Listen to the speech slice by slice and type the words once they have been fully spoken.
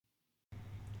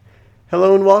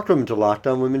Hello and welcome to Locked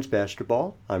On Women's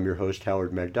Basketball. I'm your host,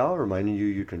 Howard Megdal, reminding you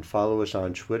you can follow us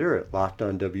on Twitter at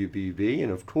LockedOnWBB,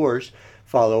 and of course,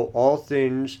 follow all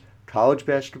things college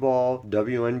basketball,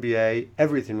 WNBA,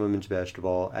 everything women's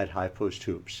basketball at High Post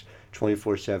Hoops,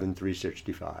 24/7,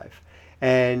 365.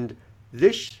 And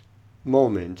this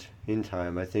moment in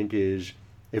time, I think, is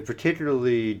a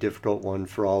particularly difficult one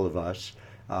for all of us.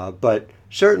 But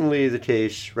certainly the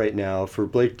case right now for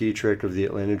Blake Dietrich of the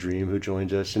Atlanta Dream, who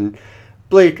joins us. And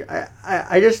Blake,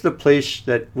 I guess the place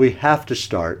that we have to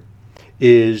start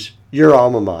is your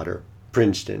alma mater,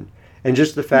 Princeton, and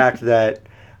just the fact that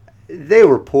they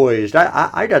were poised.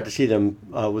 I got to see them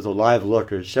with a live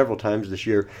look several times this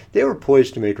year. They were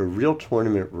poised to make a real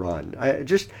tournament run.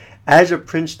 Just as a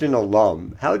Princeton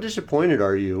alum, how disappointed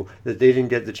are you that they didn't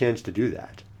get the chance to do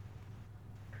that?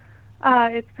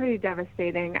 It's pretty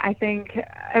devastating. I think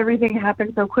everything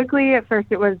happened so quickly. At first,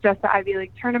 it was just the Ivy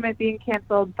League tournament being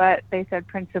canceled, but they said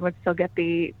Princeton would still get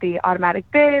the automatic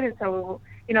bid, and so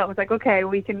it was like, okay,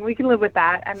 we can live with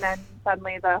that. And then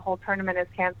suddenly the whole tournament is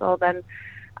canceled, and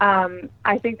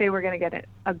I think they were going to get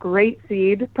a great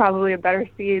seed, probably a better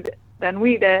seed than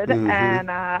we did, and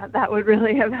that would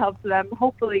really have helped them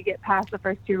hopefully get past the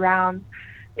first two rounds.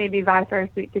 Maybe vie for a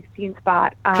Sweet 16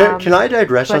 spot. Can I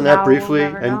digress on that briefly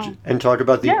we'll and talk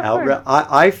about the outrage?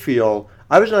 I feel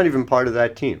I was not even part of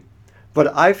that team,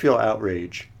 but I feel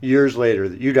outrage years later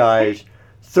that you guys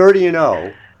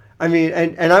 30-0. I mean,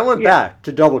 and I went back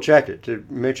to double check it to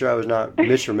make sure I was not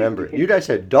misremembering. You guys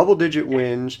had double-digit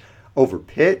wins over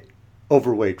Pitt,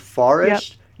 over Wake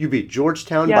Forest. You beat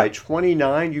Georgetown by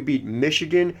 29. You beat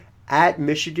Michigan at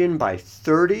Michigan by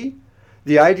 30.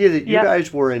 The idea that you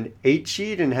guys were an 8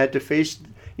 seed and had to face,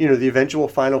 the eventual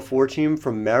Final Four team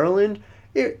from Maryland,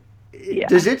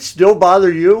 does it still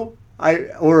bother you?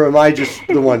 Or am I just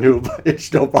the one who it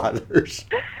still bothers?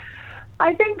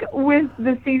 I think with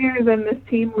the seniors and this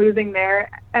team losing their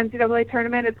NCAA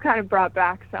tournament, it's kind of brought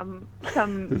back some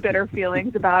bitter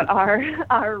feelings about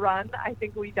our run. I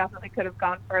think we definitely could have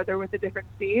gone further with a different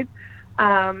seed.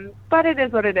 But it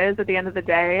is what it is at the end of the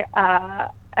day.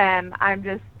 And I'm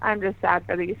just sad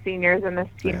for these seniors and this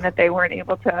team that they weren't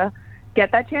able to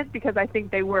get that chance, because I think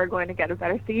they were going to get a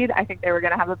better seed. I think they were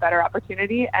going to have a better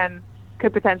opportunity and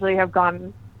could potentially have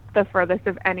gone the furthest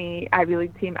of any Ivy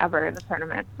League team ever in the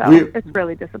tournament. So it's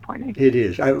really disappointing. It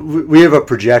is. We have a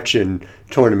projection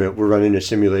tournament. We're running a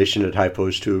simulation at High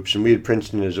Post Hoops, and we had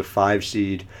Princeton as a 5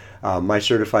 seed. My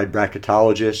certified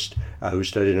bracketologist, who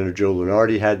studied under Joe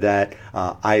Lunardi, had that.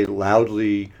 I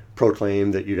loudly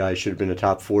proclaimed that you guys should have been a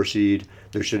top 4 seed.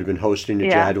 There should have been hosting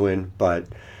at Jadwin, but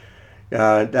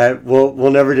that we'll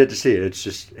never get to see it.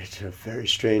 It's a very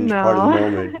strange part of the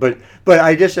moment. But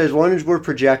I guess as long as we're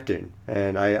projecting,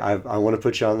 and I want to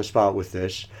put you on the spot with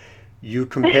this, you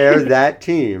compare that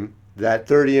team, that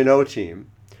 30-0 team,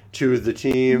 to the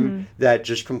team that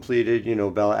just completed,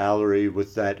 Bella Alarie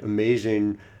with that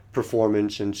amazing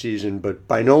performance and season, but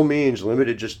by no means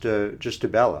limited just to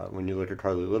Bella. When you look at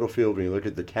Carly Littlefield, when you look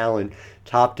at the talent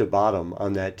top to bottom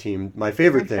on that team, my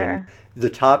favorite thing, the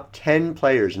top 10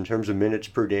 players in terms of minutes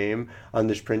per game on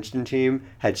this Princeton team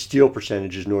had steal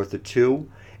percentages north of 2,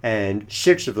 and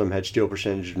 6 of them had steal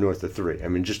percentages north of 3. I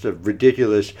mean, just a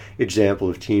ridiculous example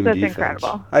of team defense. That's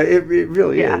incredible. It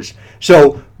really is.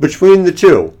 So between the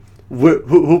two,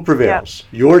 who prevails?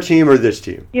 Your team or this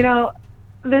team?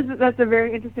 That's a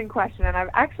very interesting question, and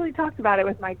I've actually talked about it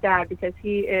with my dad, because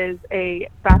he is a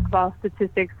basketball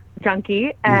statistics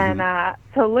junkie. And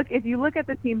if you look at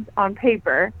the teams on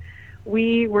paper,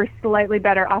 we were slightly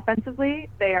better offensively.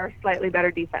 They are slightly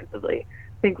better defensively.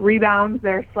 I think rebounds,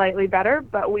 they're slightly better,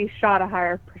 but we shot a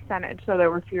higher percentage, so there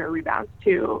were fewer rebounds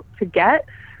to get.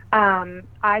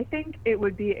 I think it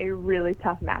would be a really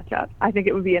tough matchup. I think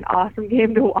it would be an awesome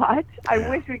game to watch. I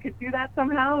wish we could do that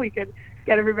somehow. We could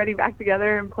get everybody back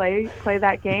together and play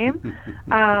that game.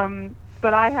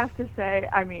 But I have to say,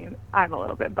 I mean, I'm a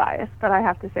little bit biased, but I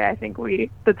have to say I think the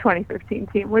 2015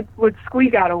 team would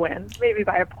squeak out a win, maybe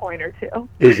by a point or two.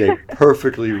 Is a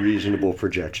perfectly reasonable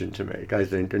projection to make, I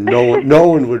think, and no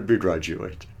one would begrudge you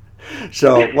it.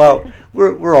 So, well,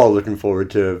 we're all looking forward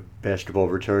to basketball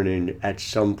returning at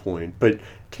some point, but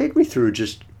take me through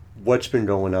just what's been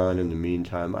going on in the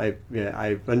meantime. I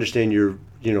understand you're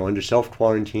under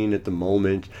self-quarantine at the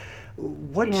moment.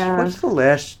 What's the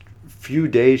last few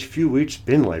days, few weeks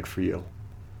been like for you?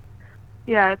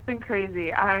 Yeah, it's been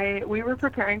crazy. We were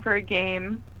preparing for a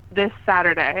game this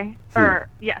Saturday,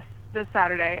 this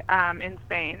Saturday in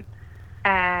Spain,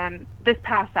 and this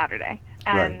past Saturday.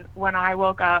 And when I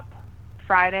woke up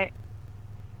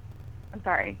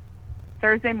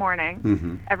Thursday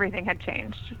morning, everything had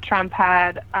changed. Trump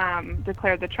had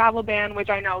declared the travel ban, which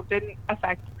I know didn't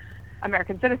affect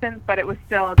American citizens, but it was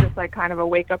still just like kind of a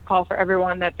wake-up call for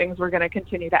everyone that things were going to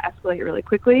continue to escalate really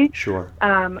quickly. Sure.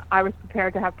 I was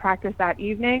prepared to have practice that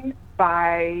evening.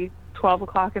 By 12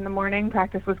 o'clock in the morning,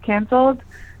 practice was canceled.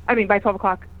 By 12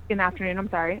 o'clock in the afternoon, I'm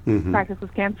sorry, practice was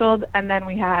canceled. And then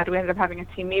we ended up having a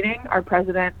team meeting. Our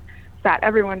president sat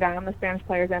everyone down, the Spanish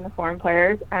players and the foreign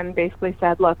players, and basically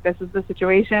said, look, this is the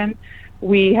situation.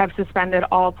 We have suspended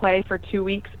all play for 2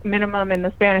 weeks minimum in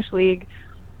the Spanish league.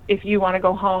 If you want to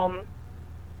go home,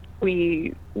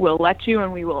 we will let you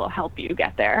and we will help you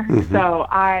get there. So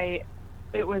I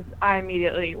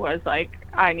immediately was like,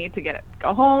 I need to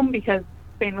go home, because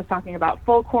Spain was talking about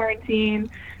full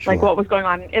quarantine, like what was going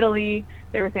on in Italy.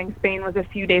 They were saying Spain was a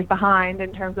few days behind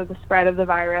in terms of the spread of the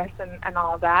virus and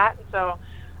all of that. So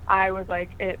I was like,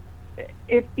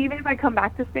 even if I come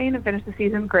back to Spain and finish the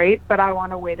season, great, but I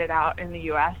want to wait it out in the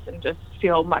U.S. and just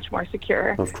feel much more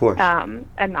secure. Of course. And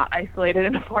not isolated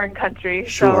in a foreign country.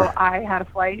 Sure. So I had a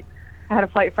flight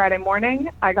Friday morning.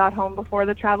 I got home before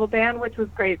the travel ban, which was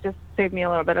great. Just saved me a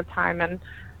little bit of time and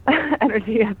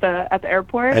energy at the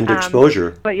airport. And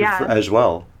exposure, but yeah, as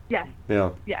well. Yes.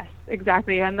 Yeah. Yes,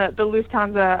 exactly. And the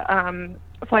Lufthansa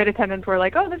flight attendants were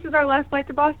like, oh, this is our last flight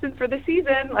to Boston for the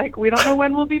season. Like, we don't know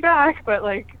when we'll be back, but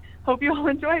like, hope you all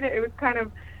enjoyed it. It was kind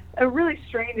of a really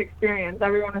strange experience.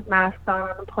 Everyone was masked on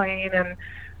the plane, and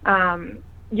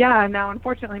now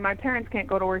unfortunately my parents can't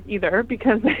go to work either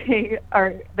because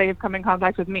they've come in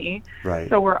contact with me. Right.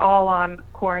 So we're all on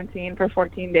quarantine for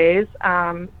 14 days.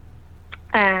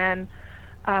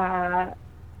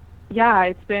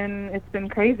 It's been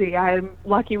crazy. I'm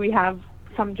lucky we have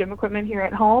some gym equipment here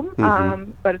at home,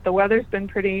 but the weather's been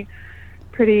pretty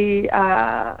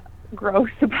gross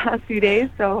the past few days,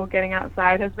 so getting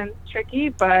outside has been tricky,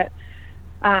 but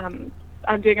I'm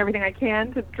doing everything I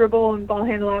can to dribble and ball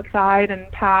handle outside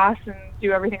and pass and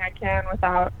do everything I can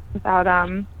without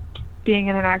being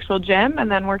in an actual gym, and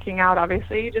then working out,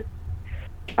 obviously. Just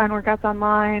find workouts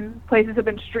online. Places have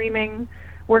been streaming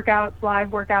live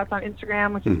workouts on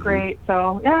Instagram, which is great.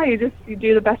 So yeah, you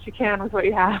do the best you can with what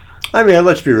you have.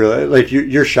 Let's be real. Like,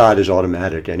 your shot is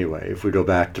automatic anyway. If we go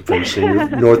back to Princeton, you're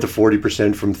north of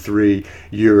 40% from three,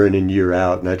 year in and year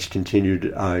out, and that's continued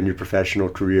in your professional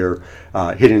career,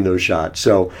 hitting those shots.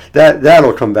 So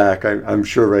that'll come back, I'm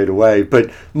sure, right away.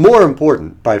 But more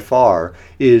important, by far,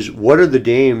 is what are the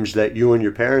games that you and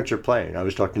your parents are playing? I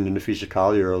was talking to Nafisa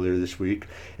Collier earlier this week,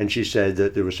 and she said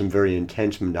that there was some very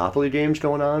intense Monopoly games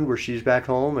going on where she's back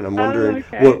home, and I'm wondering,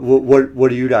 what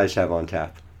do you guys have on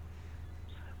tap?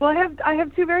 Well, I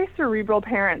have two very cerebral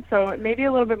parents, so it may be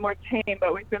a little bit more tame,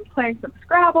 but we've been playing some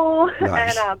Scrabble.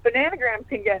 Nice. And Bananagrams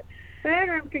can get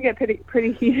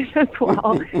pretty heated as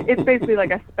well. It's basically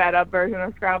like a sped up version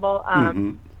of Scrabble,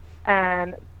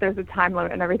 and there's a time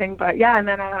limit and everything. But yeah, and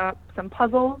then some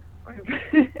puzzles.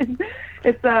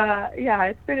 It's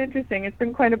been interesting. It's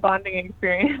been quite a bonding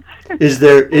experience. Is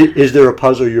there a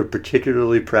puzzle you're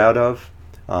particularly proud of?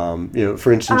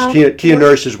 For instance, Kia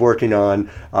Nurse is working on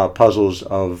puzzles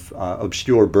of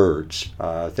obscure birds,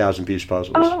 1,000-piece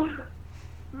puzzles. Oh,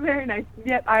 very nice.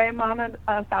 Yep, I am on a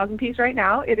 1,000-piece right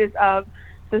now. It is of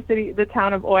the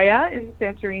town of Oia in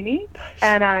Santorini, nice.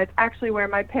 And it's actually where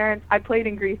my parents. I played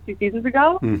in Greece 2 seasons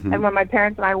ago, and when my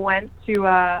parents and I went to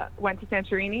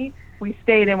Santorini, we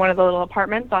stayed in one of the little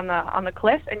apartments on the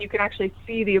cliff, and you can actually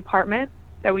see the apartment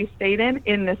that we stayed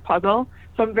in this puzzle.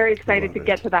 So I'm very excited to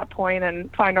get to that point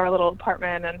and find our little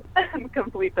apartment and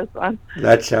complete this one.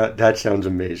 That sounds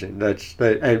amazing. It's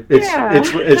like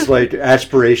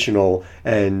aspirational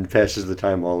and passes the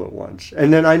time all at once.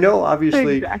 And then I know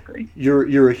obviously exactly.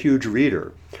 You're a huge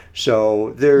reader.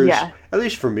 So there's at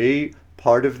least for me,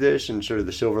 part of this and sort of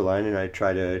the silver lining I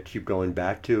try to keep going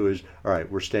back to is, all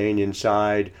right, we're staying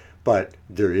inside, but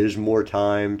there is more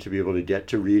time to be able to get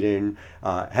to reading.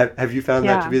 Have you found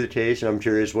that to be the case? And I'm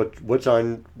curious, what's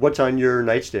on your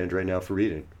nightstand right now for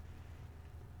reading?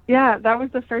 Yeah, that was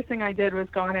the first thing I did, was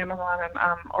go on Amazon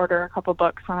and order a couple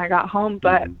books when I got home.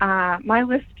 But my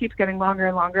list keeps getting longer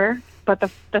and longer. But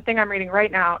the thing I'm reading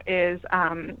right now is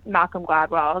Malcolm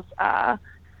Gladwell's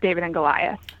David and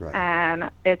Goliath. Right.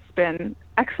 And it's been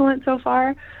excellent so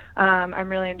far. I'm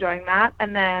really enjoying that.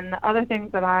 And then other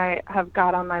things that I have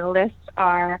got on my list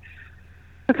are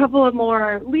a couple of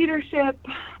more leadership,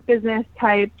 business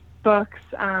type books.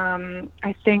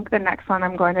 I think the next one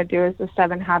I'm going to do is The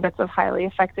 7 Habits of Highly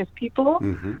Effective People.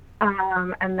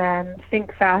 And then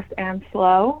Think Fast and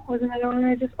Slow was another one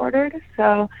I just ordered.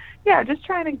 So yeah, just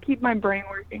trying to keep my brain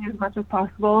working as much as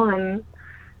possible and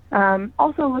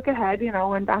Also look ahead,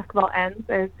 when basketball ends,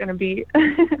 there's going to be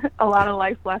a lot of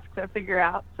life left to figure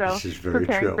out. So This is very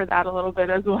preparing true. for that a little bit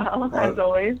as well, as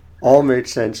always. All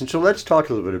makes sense. And so let's talk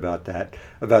a little bit about that,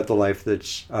 about the life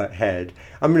that's ahead.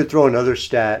 I'm going to throw another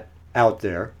stat out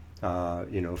there,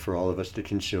 for all of us to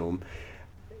consume.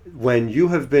 When you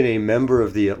have been a member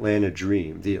of the Atlanta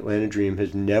Dream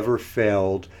has never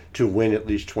failed to win at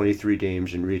least 23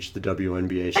 games and reach the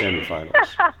WNBA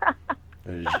semifinals.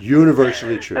 That is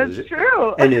universally true. That's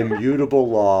true. An immutable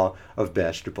law of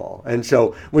basketball. And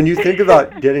so when you think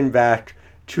about getting back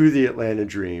to the Atlanta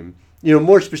Dream,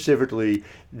 more specifically,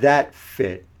 that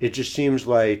fit, it just seems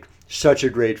like such a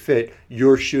great fit.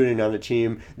 You're shooting on a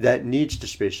team that needs to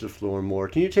space the floor more.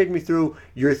 Can you take me through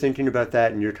your thinking about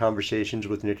that and your conversations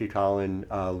with Nicki Collen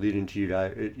leading to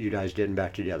you guys getting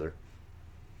back together?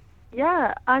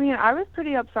 Yeah, I was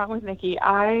pretty upfront with Nicki.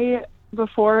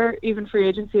 Before even free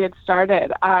agency had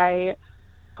started, I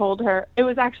told her, it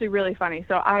was actually really funny.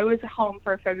 So I was home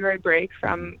for a February break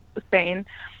from Spain,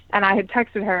 and I had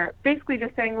texted her basically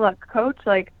just saying, look, coach,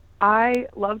 I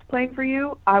loved playing for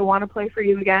you. I want to play for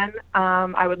you again.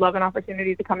 I would love an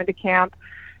opportunity to come into camp.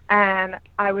 And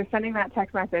I was sending that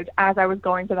text message as I was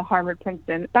going to the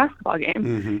Harvard-Princeton basketball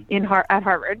game at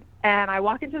Harvard. And I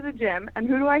walk into the gym, and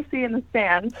who do I see in the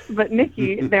stands but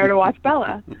Nicki there to watch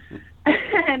Bella?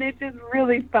 And it just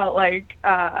really felt like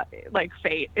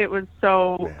fate. It was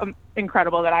so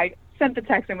incredible that I sent the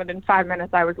text, and within 5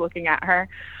 minutes I was looking at her.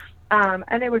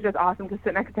 And it was just awesome to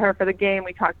sit next to her for the game.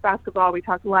 We talked basketball, we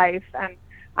talked life, and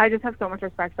I just have so much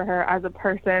respect for her as a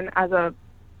person, as a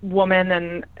woman,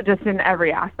 and just in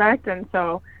every aspect. And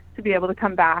so to be able to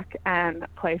come back and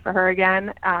play for her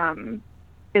again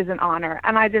is an honor.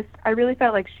 And I really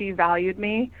felt like she valued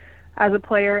me as a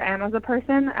player and as a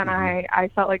person, and I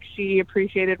felt like she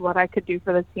appreciated what I could do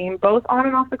for the team, both on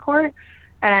and off the court.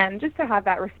 And just to have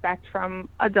that respect from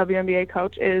a WNBA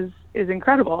coach is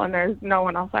incredible, and there's no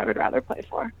one else I would rather play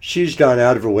for. She's gone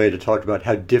out of her way to talk about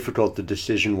how difficult the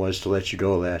decision was to let you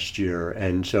go last year.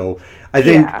 And so I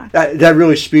think that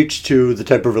really speaks to the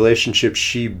type of relationship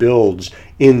she builds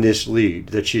in this league,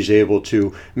 that she's able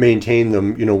to maintain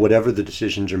them, whatever the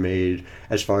decisions are made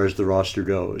as far as the roster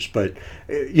goes. But,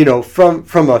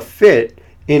 from a fit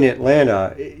in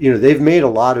Atlanta, they've made a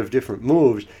lot of different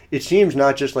moves. It seems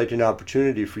not just like an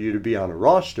opportunity for you to be on a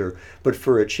roster, but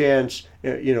for a chance,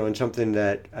 and something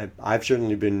that I've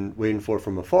certainly been waiting for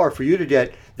from afar, for you to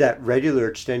get that regular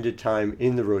extended time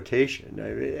in the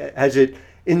rotation. Has it,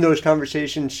 in those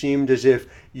conversations, seemed as if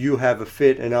you have a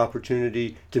fit, an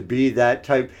opportunity to be that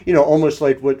type, almost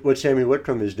like what Sammy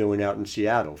Whitcomb is doing out in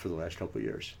Seattle for the last couple of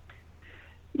years?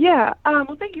 Yeah.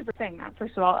 Well, thank you for saying that,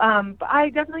 first of all. But I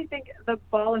definitely think the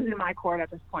ball is in my court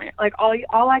at this point.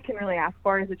 All I can really ask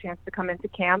for is a chance to come into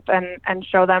camp and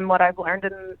show them what I've learned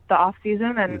in the off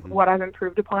season and what I've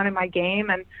improved upon in my game.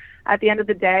 And at the end of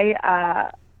the day,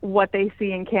 what they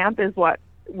see in camp is what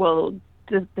will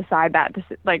decide that,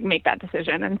 make that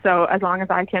decision. And so as long as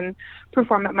I can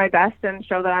perform at my best and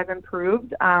show that I've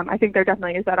improved, I think there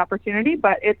definitely is that opportunity.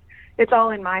 But it's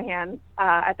all in my hands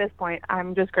at this point.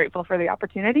 I'm just grateful for the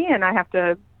opportunity, and I have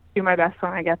to do my best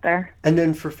when I get there. And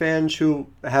then for fans who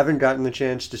haven't gotten the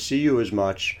chance to see you as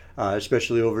much,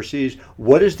 especially overseas,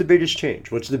 what is the biggest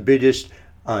change? What's the biggest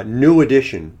new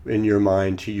addition in your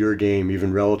mind to your game,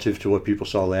 even relative to what people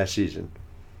saw last season?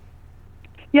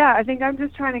 Yeah, I think I'm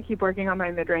just trying to keep working on my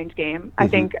mid-range game. I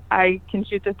think I can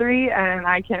shoot the three, and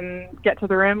I can get to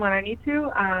the rim when I need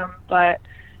to, but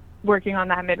working on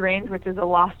that mid-range, which is a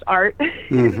lost art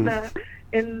in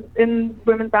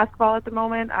women's basketball at the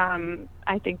moment.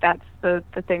 I think that's the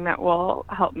thing that will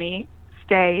help me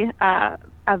stay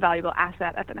a valuable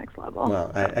asset at the next level.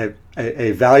 Well,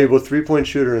 a valuable three-point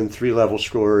shooter and three-level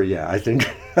scorer. Yeah, I think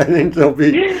there'll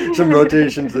be some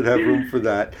rotations that have room for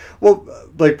that. Well,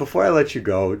 before I let you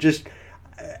go, just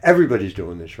everybody's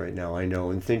doing this right now, I know,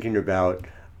 and thinking about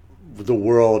the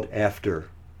world after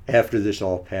this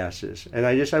all passes. And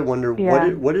I wonder,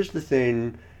 what is the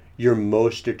thing you're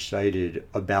most excited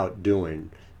about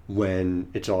doing when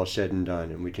it's all said and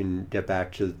done and we can get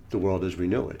back to the world as we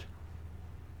know it?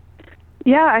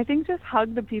 Yeah, I think just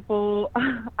hug the people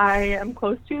I am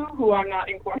close to who I'm not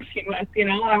in quarantine with.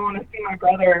 I want to see my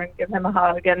brother and give him a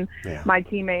hug, and my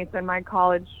teammates and my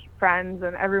college friends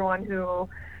and everyone who,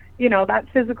 that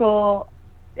physical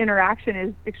interaction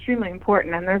is extremely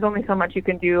important, and there's only so much you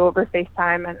can do over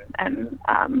FaceTime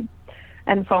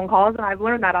and phone calls. And I've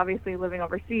learned that obviously living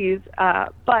overseas.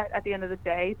 But at the end of the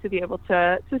day, to be able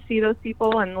to see those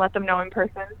people and let them know in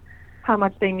person how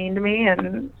much they mean to me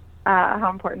and how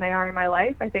important they are in my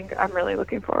life, I think I'm really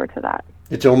looking forward to that.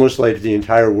 It's almost like the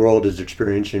entire world is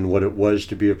experiencing what it was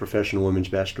to be a professional women's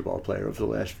basketball player over the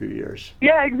last few years.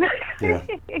 Yeah, exactly. Yeah,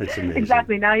 it's amazing.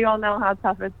 Exactly. Now you all know how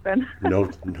tough it's been.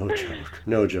 No joke.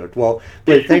 No joke. Well,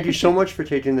 Blake, thank you so much for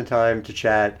taking the time to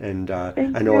chat, and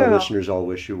I know our listeners all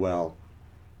wish you well.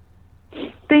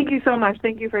 Thank you so much.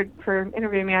 Thank you for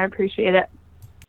interviewing me. I appreciate it.